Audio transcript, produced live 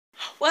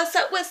What's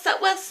up, what's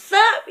up, what's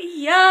up,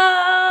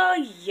 y'all?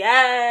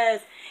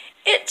 Yes,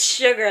 it's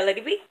your girl, Lady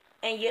B,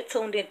 and you're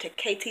tuned into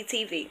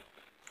KTTV.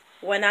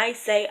 When I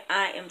say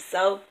I am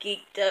so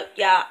geeked up,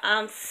 y'all,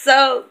 I'm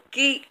so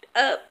geeked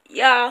up,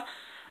 y'all.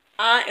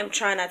 I am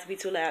trying not to be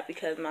too loud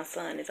because my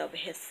son is over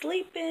here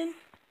sleeping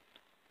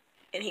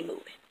and he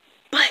moving.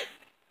 But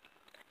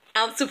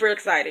I'm super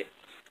excited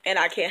and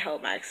I can't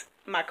hold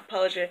my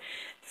composure.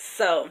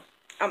 So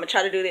I'm going to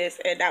try to do this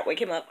and not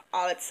wake him up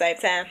all at the same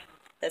time.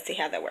 Let's see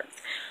how that works.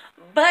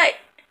 But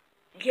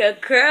your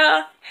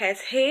girl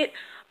has hit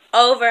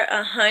over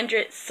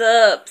 100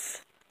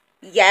 subs.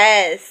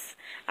 Yes,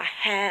 I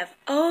have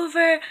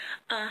over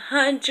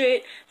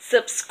 100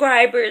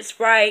 subscribers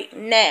right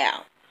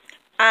now.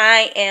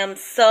 I am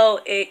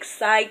so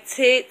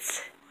excited.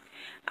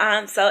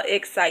 I'm so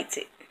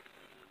excited.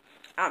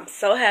 I'm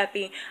so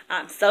happy.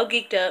 I'm so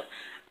geeked up.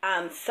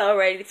 I'm so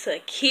ready to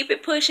keep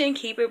it pushing,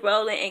 keep it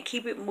rolling, and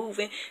keep it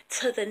moving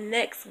to the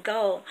next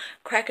goal.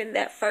 Cracking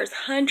that first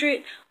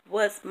 100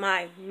 was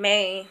my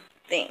main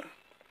thing.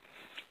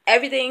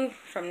 Everything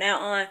from now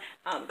on,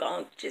 I'm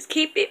going to just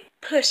keep it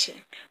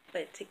pushing.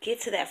 But to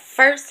get to that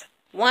first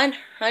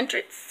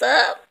 100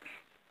 sub,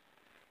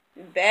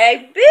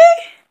 baby,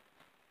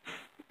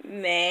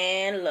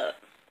 man, look,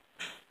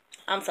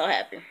 I'm so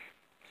happy.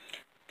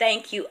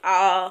 Thank you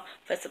all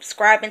for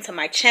subscribing to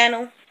my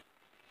channel.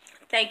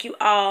 Thank you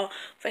all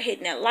for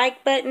hitting that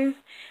like button.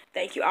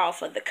 Thank you all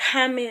for the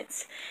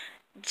comments.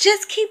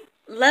 Just keep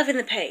loving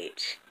the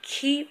page.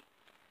 Keep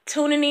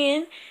tuning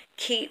in.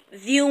 Keep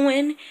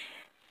viewing.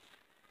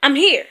 I'm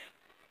here.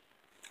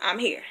 I'm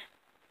here.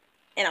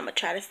 And I'm going to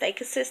try to stay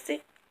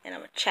consistent. And I'm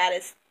going to try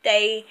to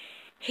stay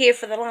here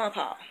for the long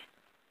haul.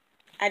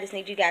 I just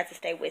need you guys to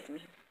stay with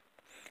me.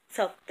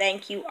 So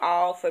thank you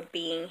all for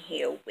being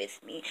here with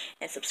me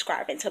and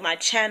subscribing to my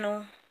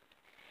channel.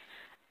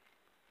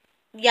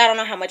 Y'all don't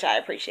know how much I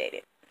appreciate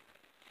it.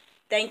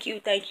 Thank you,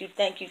 thank you,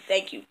 thank you,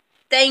 thank you,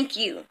 thank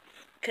you.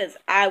 Because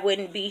I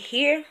wouldn't be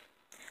here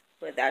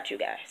without you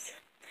guys.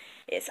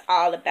 It's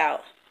all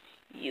about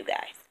you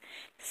guys.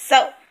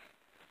 So,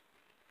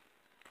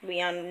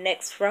 we on the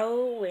next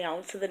road. We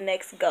on to the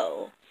next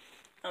goal.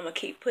 I'm going to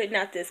keep putting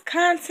out this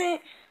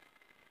content.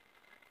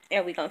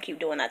 And we going to keep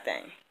doing our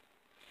thing.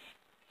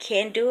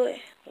 Can't do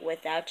it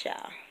without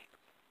y'all.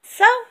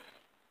 So,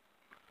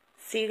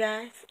 see you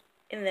guys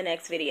in the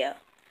next video.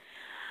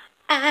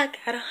 I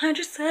got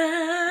 100 subs.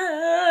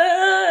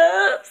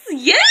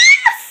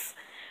 Yes!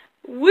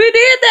 We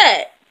did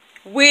that.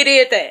 We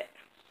did that.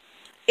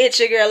 It's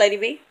your girl, Lady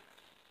B.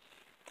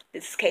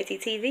 This is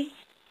KTTV.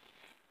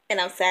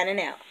 And I'm signing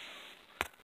out.